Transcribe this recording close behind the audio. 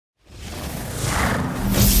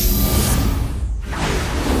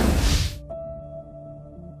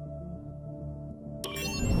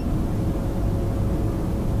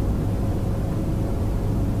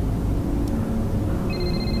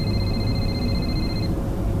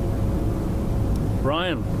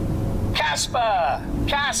Brian. Casper!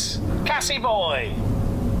 Cassie boy!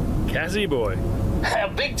 Cassie boy. A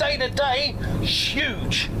big day today.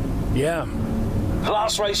 Huge. Yeah.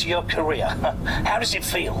 Last race of your career. How does it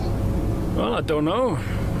feel? Well, I don't know.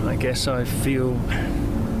 I guess I feel...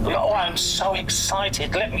 Oh, I'm so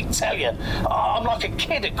excited, let me tell you. I'm like a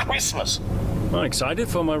kid at Christmas. I'm excited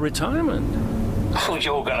for my retirement. Oh,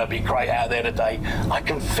 you're going to be great out there today. I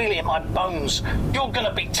can feel it in my bones. You're going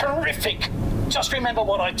to be terrific. Just remember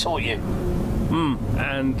what I taught you.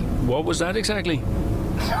 And what was that exactly?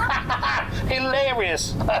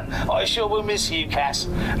 Hilarious. I sure will miss you, Cass.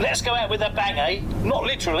 Let's go out with a bang, eh? Not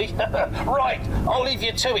literally. Right, I'll leave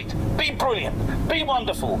you to it. Be brilliant. Be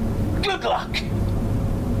wonderful. Good luck.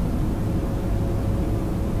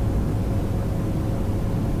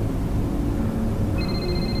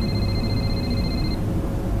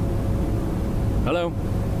 Hello?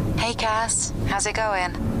 Hey, Cass. How's it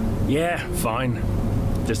going? Yeah, fine.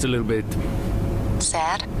 Just a little bit...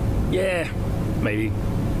 Sad? Yeah, maybe.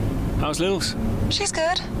 How's Lils? She's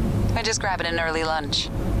good. We're just grabbing an early lunch.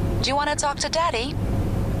 Do you want to talk to Daddy?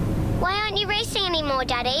 Why aren't you racing anymore,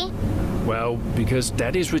 Daddy? Well, because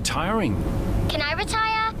Daddy's retiring. Can I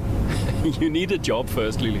retire? You need a job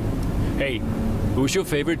first, Lily. Hey, who's your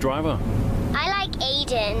favorite driver? I like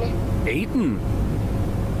Aiden. Aiden?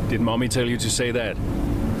 Did Mommy tell you to say that?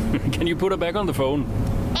 Can you put her back on the phone?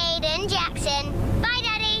 Aiden Jackson. Bye,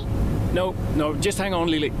 Daddy. No, just hang on,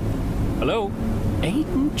 Lily. Hello?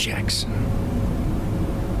 Aiden Jackson.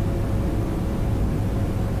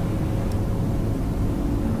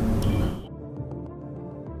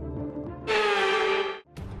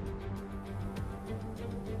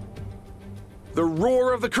 The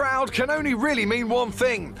roar of the crowd can only really mean one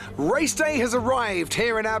thing. Race day has arrived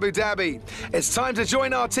here in Abu Dhabi. It's time to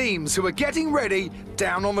join our teams who are getting ready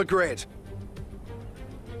down on the grid.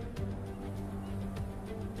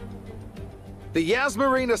 The Yas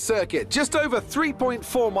Marina circuit, just over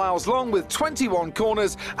 3.4 miles long with 21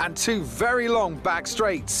 corners and 2 very long back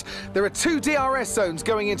straights. There are 2 DRS zones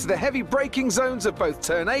going into the heavy braking zones of both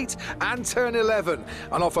turn 8 and turn 11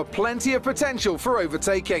 and offer plenty of potential for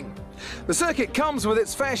overtaking. The circuit comes with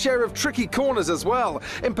its fair share of tricky corners as well,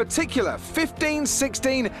 in particular 15,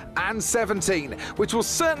 16 and 17, which will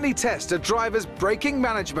certainly test a driver's braking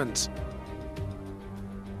management.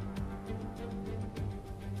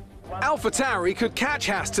 AlphaTauri could catch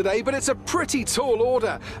Haas today, but it's a pretty tall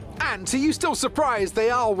order. And are you still surprised they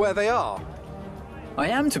are where they are? I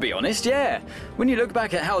am, to be honest, yeah. When you look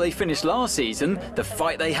back at how they finished last season, the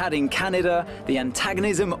fight they had in Canada, the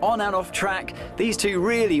antagonism on and off track, these two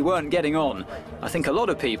really weren't getting on. I think a lot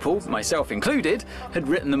of people, myself included, had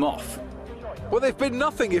written them off. Well, they've been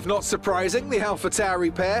nothing if not surprising, the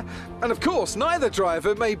AlphaTauri pair. And of course, neither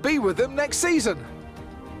driver may be with them next season.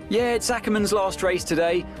 Yeah, it's Ackerman's last race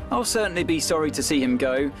today. I'll certainly be sorry to see him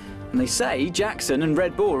go. And they say Jackson and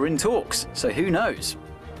Red Bull are in talks, so who knows?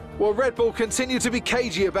 Well, Red Bull continue to be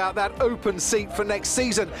cagey about that open seat for next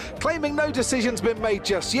season, claiming no decision's been made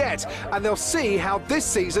just yet, and they'll see how this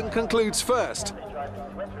season concludes first.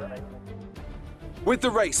 With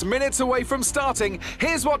the race minutes away from starting,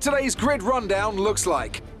 here's what today's grid rundown looks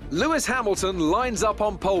like. Lewis Hamilton lines up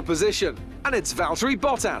on pole position, and it's Valtteri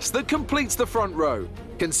Bottas that completes the front row.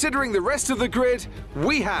 Considering the rest of the grid,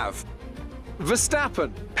 we have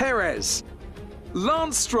Verstappen, Perez,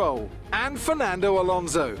 Lance Stroll and Fernando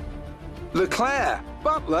Alonso, Leclerc,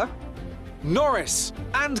 Butler, Norris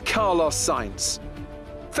and Carlos Sainz,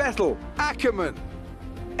 Vettel, Ackerman,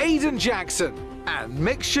 Aiden Jackson and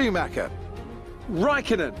Mick Schumacher,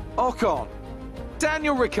 Raikkonen, Ocon,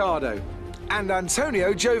 Daniel Ricciardo and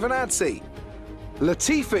Antonio Giovinazzi.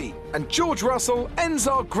 Latifi and George Russell ends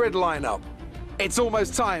our grid lineup. It's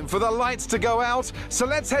almost time for the lights to go out, so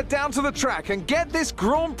let's head down to the track and get this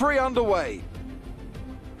Grand Prix underway.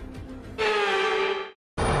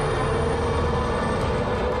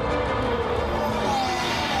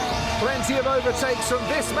 Plenty of overtakes from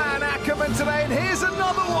this man Ackerman today, and here's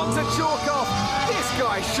another one to chalk off. This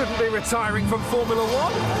guy shouldn't be retiring from Formula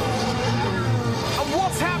One. And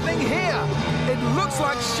what's happening here? It looks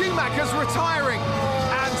like Schumacher's retiring.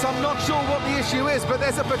 And I'm not sure what the issue is, but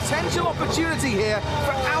there's a potential opportunity here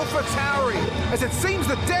for AlphaTauri, as it seems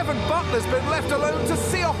that Devon Butler's been left alone to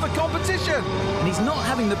see off the competition. And he's not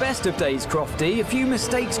having the best of days, Crofty. A few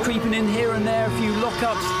mistakes creeping in here and there, a few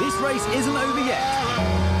lockups. This race isn't over yet.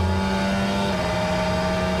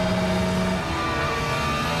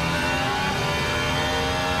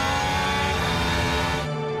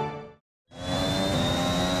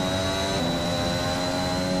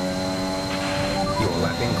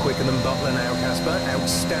 Quicker than Butler now, Casper.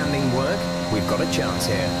 Outstanding work. We've got a chance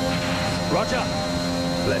here. Roger.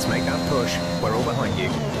 Let's make that push. We're all behind you.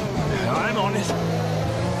 I'm on it.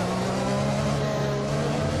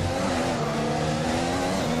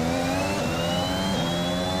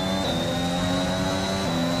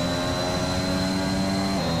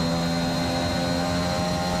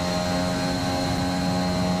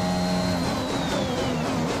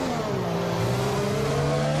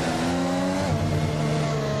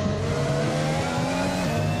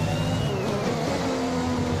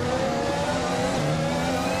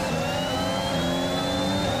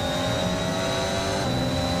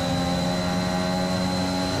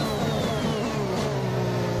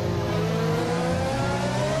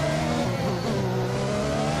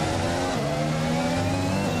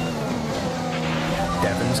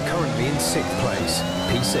 Devon's currently in 6th place,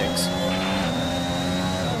 P6.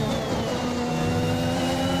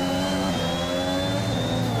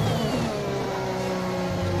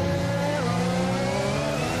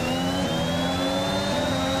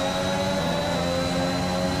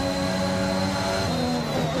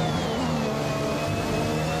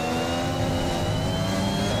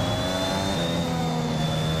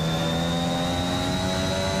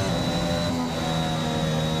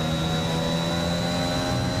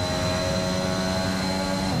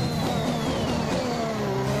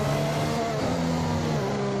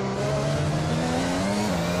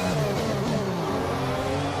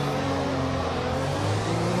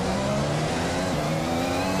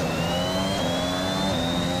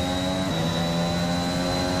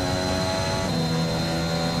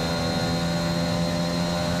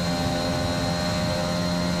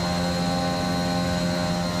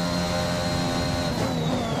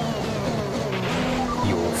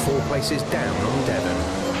 You're 4 places down on Devon.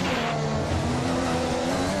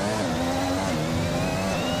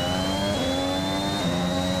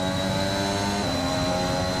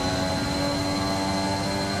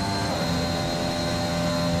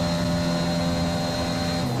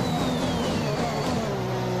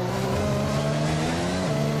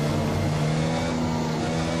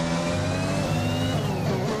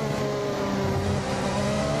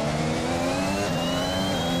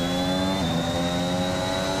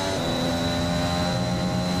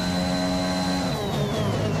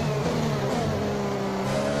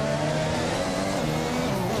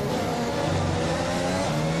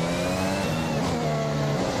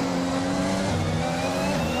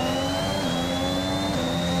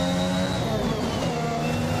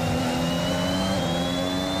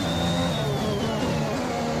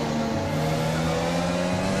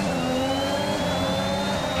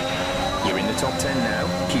 You're in the top 10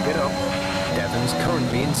 now. Keep it up. Devon's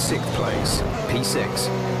currently in 6th place, P6.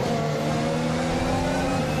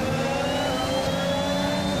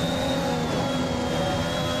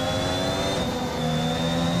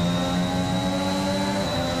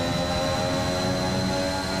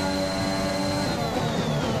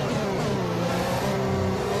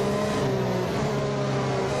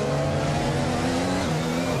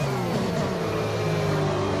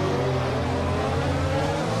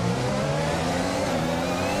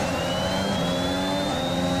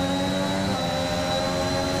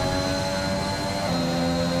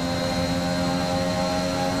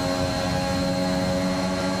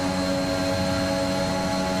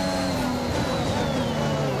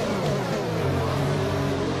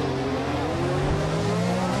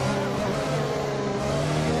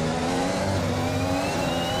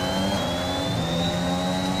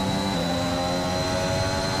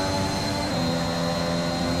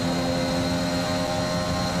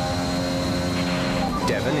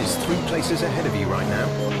 Devon is 3 places ahead of you right now.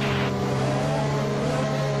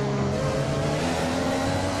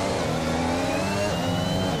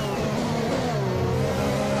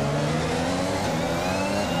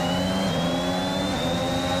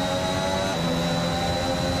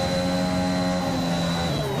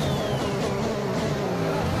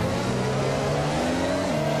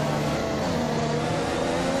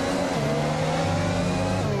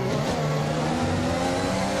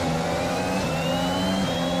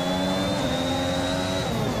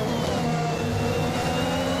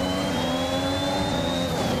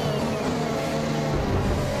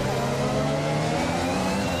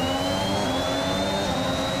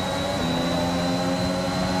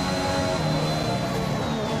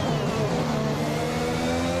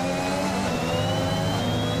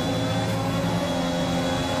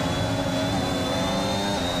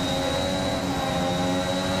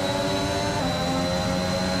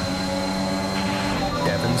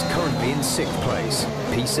 Devon's currently in 6th place,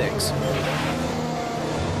 P6.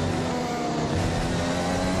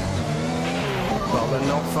 Well, they're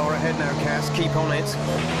not far ahead now, Cass. Keep on it.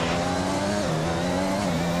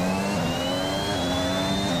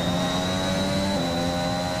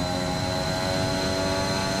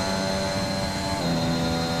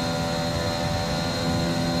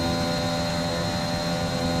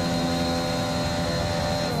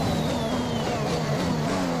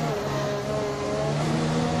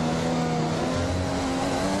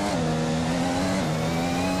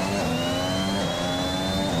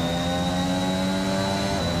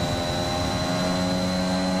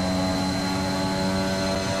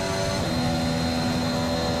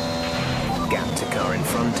 in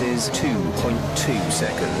front is 2.2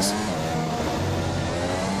 seconds.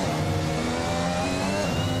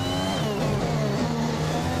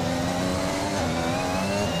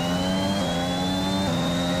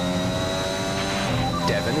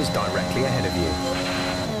 Devon is directly ahead of you.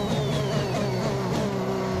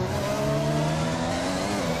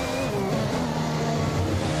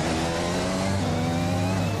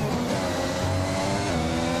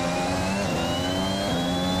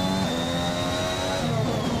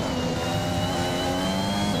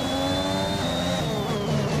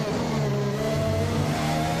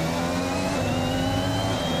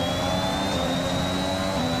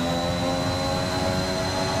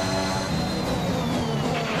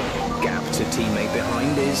 To teammate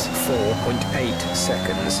behind is 4.8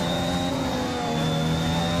 seconds.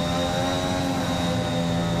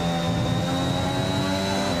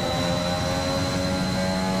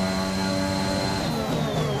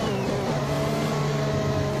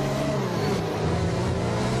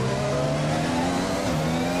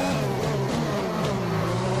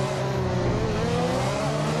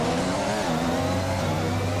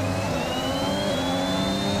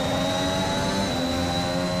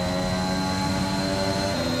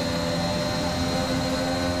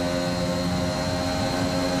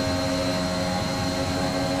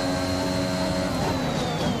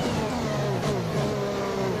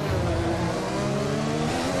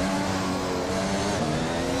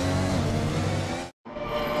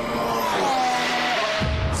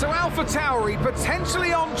 So AlphaTauri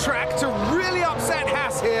potentially on track to really upset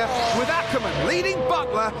Haas here, with Ackerman leading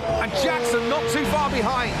Butler and Jackson not too far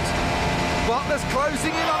behind. Butler's closing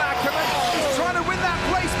in on Ackerman. He's trying to win that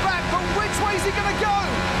place back, but which way's he going to go?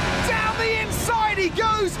 Down the inside he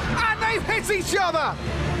goes, and they've hit each other.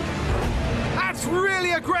 That's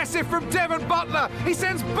really aggressive from Devon Butler. He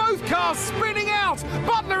sends both cars spinning out.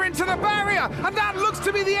 Butler into the barrier, and that looks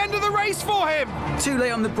to be the end of the race for him. Too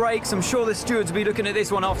late on the brakes. I'm sure the stewards will be looking at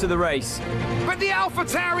this one after the race. But the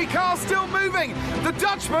AlphaTauri car's still moving. The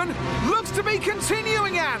Dutchman looks to be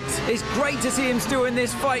continuing, Ant. It's great to see him still in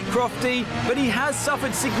this fight, Crofty, but he has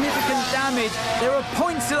suffered significant damage. There are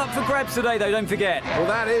points still up for grabs today, though, don't forget. Well,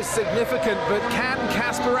 that is significant, but can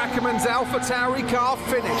Casper Ackerman's AlphaTauri car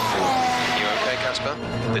finish? You okay, Casper?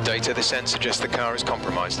 The data this end suggests the car is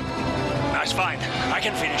compromised. That's fine. I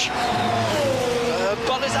can finish.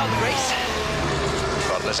 Butler's out the race.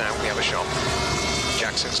 Butler's out, we have a shot.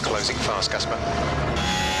 Jackson's closing fast, Casper.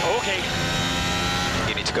 Okay.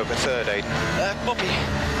 You need to go for third, Aiden. Copy.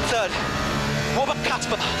 Third. What about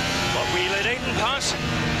Casper? What, we let Aiden pass?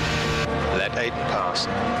 Let Aiden pass.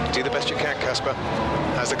 Do the best you can, Casper.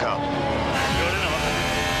 How's the car? Good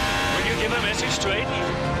enough. Will you give a message to Aiden?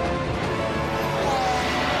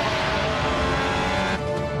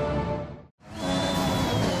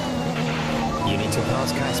 You need to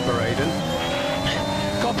pass Casper, Aiden.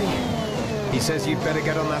 Copy. He says you'd better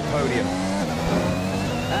get on that podium.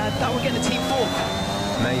 That will get the team fourth.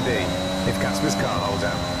 Maybe, if Casper's car holds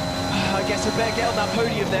out. I guess I better get on that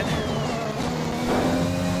podium then.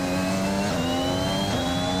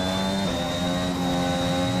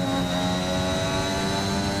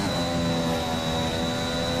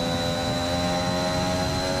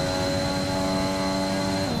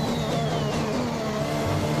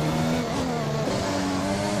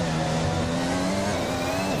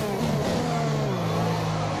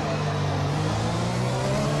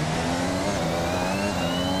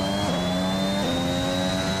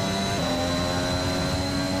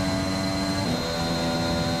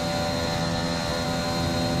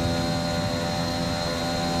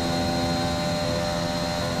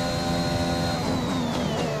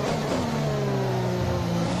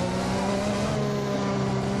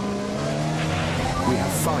 We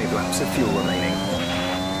have 5 laps of fuel remaining.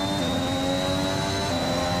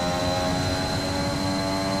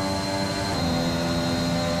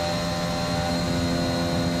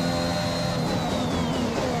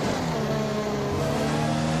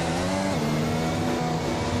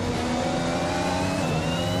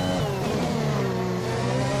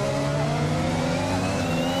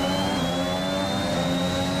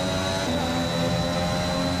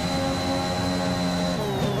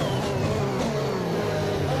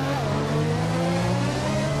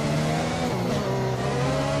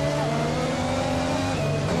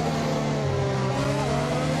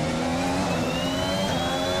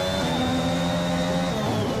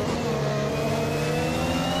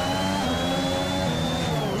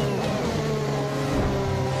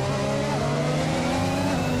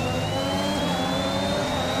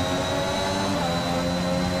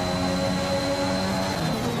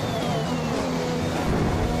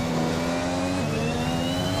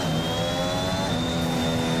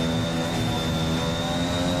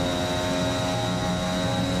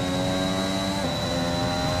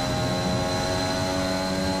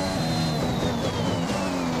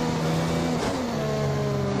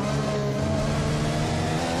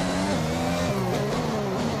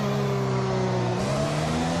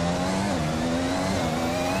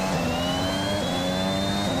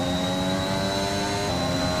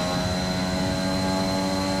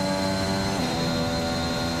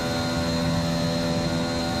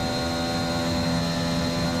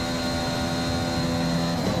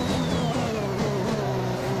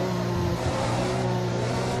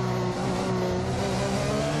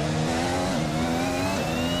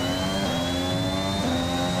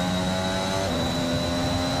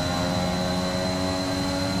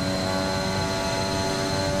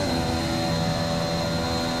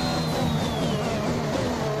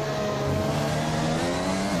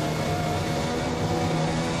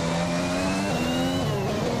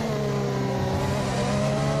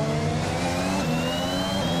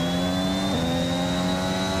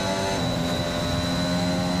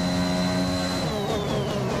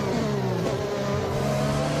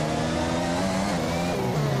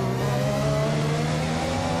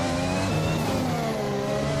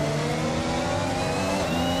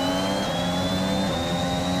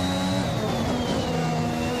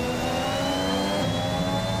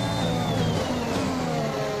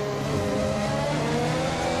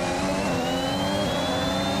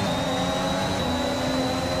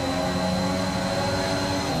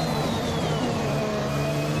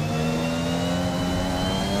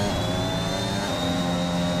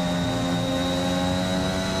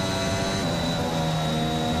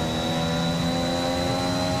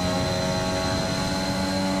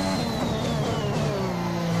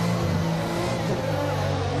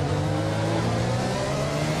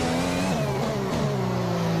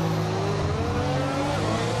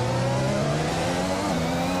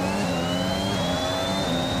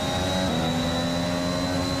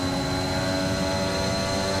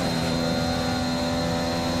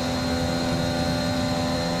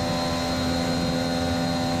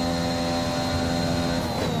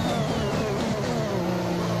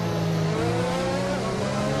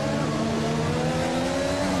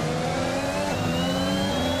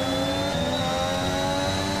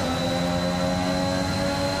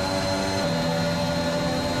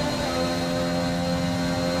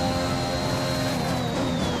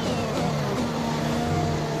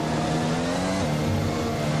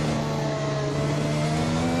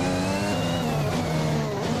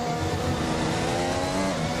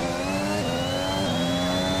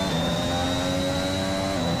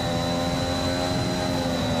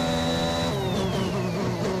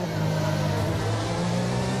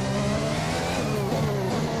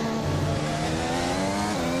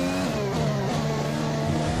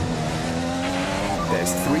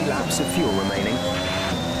 There's 3 laps of fuel remaining.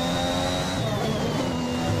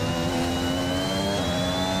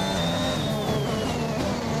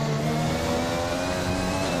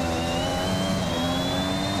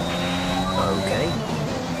 Okay.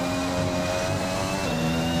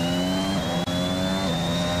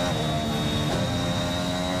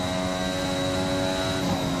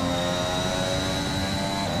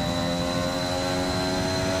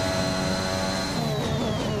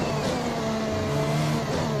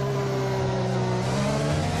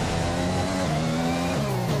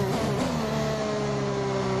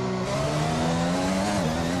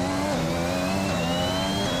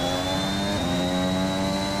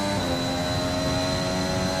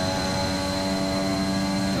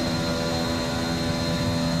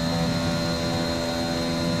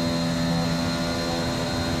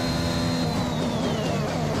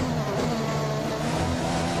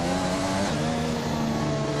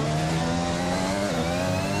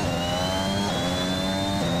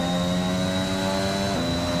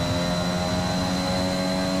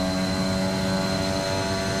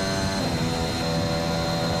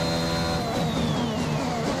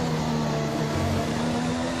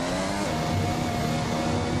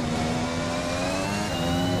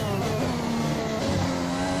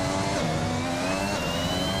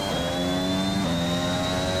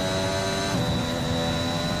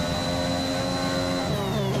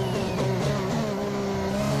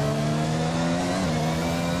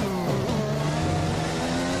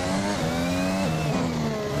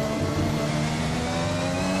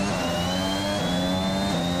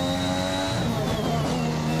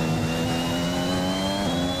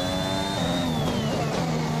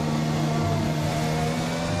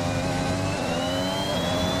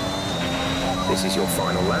 This is your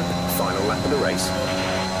final lap of the race.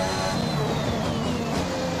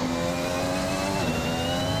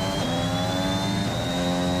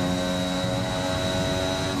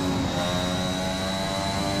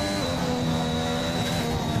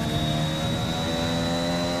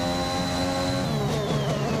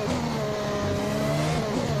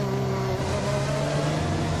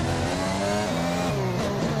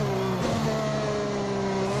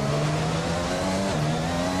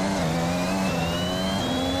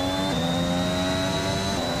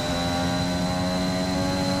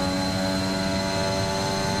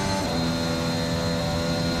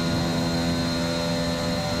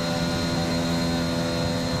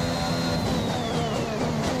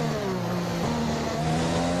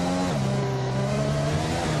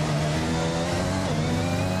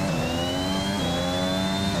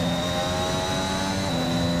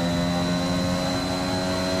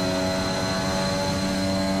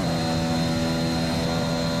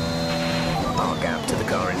 Our gap to the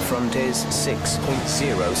car in front is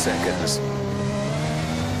 6.0 seconds.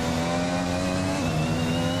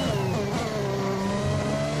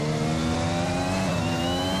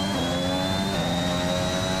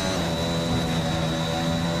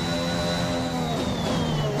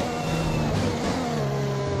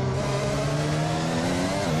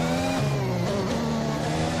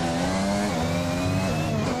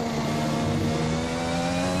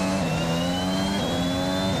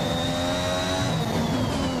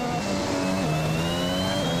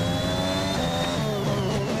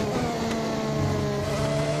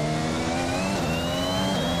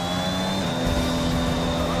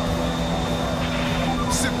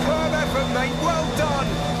 Mate, well done!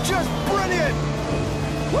 Just brilliant!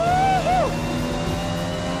 Woo-hoo!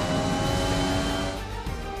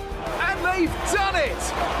 And they've done it!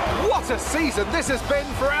 What a season this has been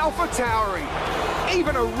for AlphaTauri!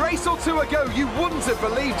 Even a race or two ago, you wouldn't have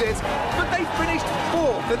believed it, but they finished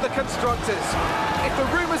 4th in the Constructors. If the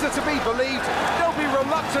rumours are to be believed, they'll be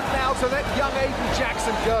reluctant now to let young Aiden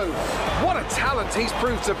Jackson go. What a talent he's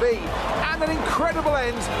proved to be, and an incredible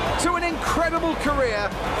end to an incredible career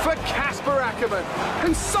for Casper Ackermann,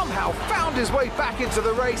 who somehow found his way back into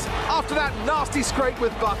the race after that nasty scrape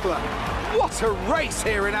with Butler. What a race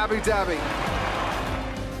here in Abu Dhabi.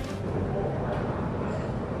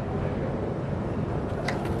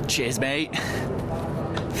 Cheers, mate.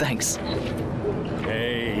 Thanks.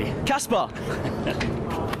 Hey. Casper!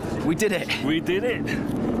 We did it. We did it.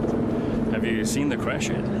 Have you seen the crash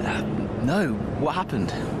yet? No. What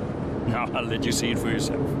happened? No, I'll let you see it for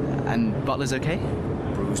yourself. And Butler's okay?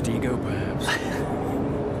 Bruised ego, perhaps.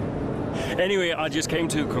 Anyway, I just came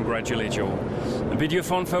to congratulate you all and bid you a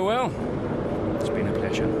fond farewell. It's been a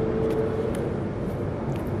pleasure.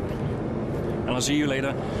 And I'll see you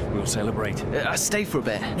later. We'll celebrate. Stay for a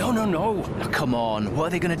bit. No, no, no. Oh, come on. What are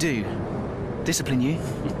they going to do? Discipline you?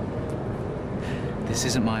 This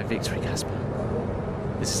isn't my victory, Casper.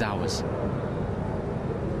 This is ours.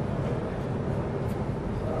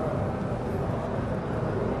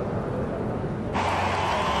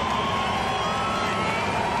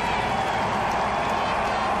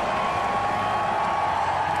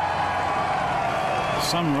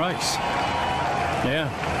 some race. Yeah,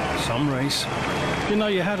 some race. You know,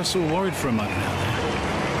 you had us all worried for a moment out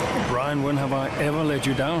there. Brian, when have I ever let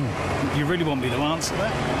you down? You really want me to answer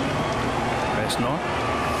that? Best not.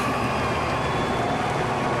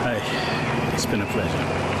 Hey, it's been a pleasure.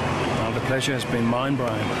 Well, the pleasure has been mine,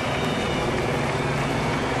 Brian.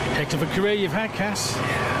 Heck of a career you've had, Cass.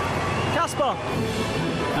 Casper!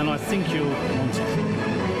 And I think you'll want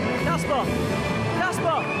it. Casper!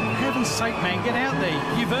 Casper! For heaven's sake, man, get out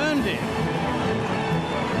there. You've earned it.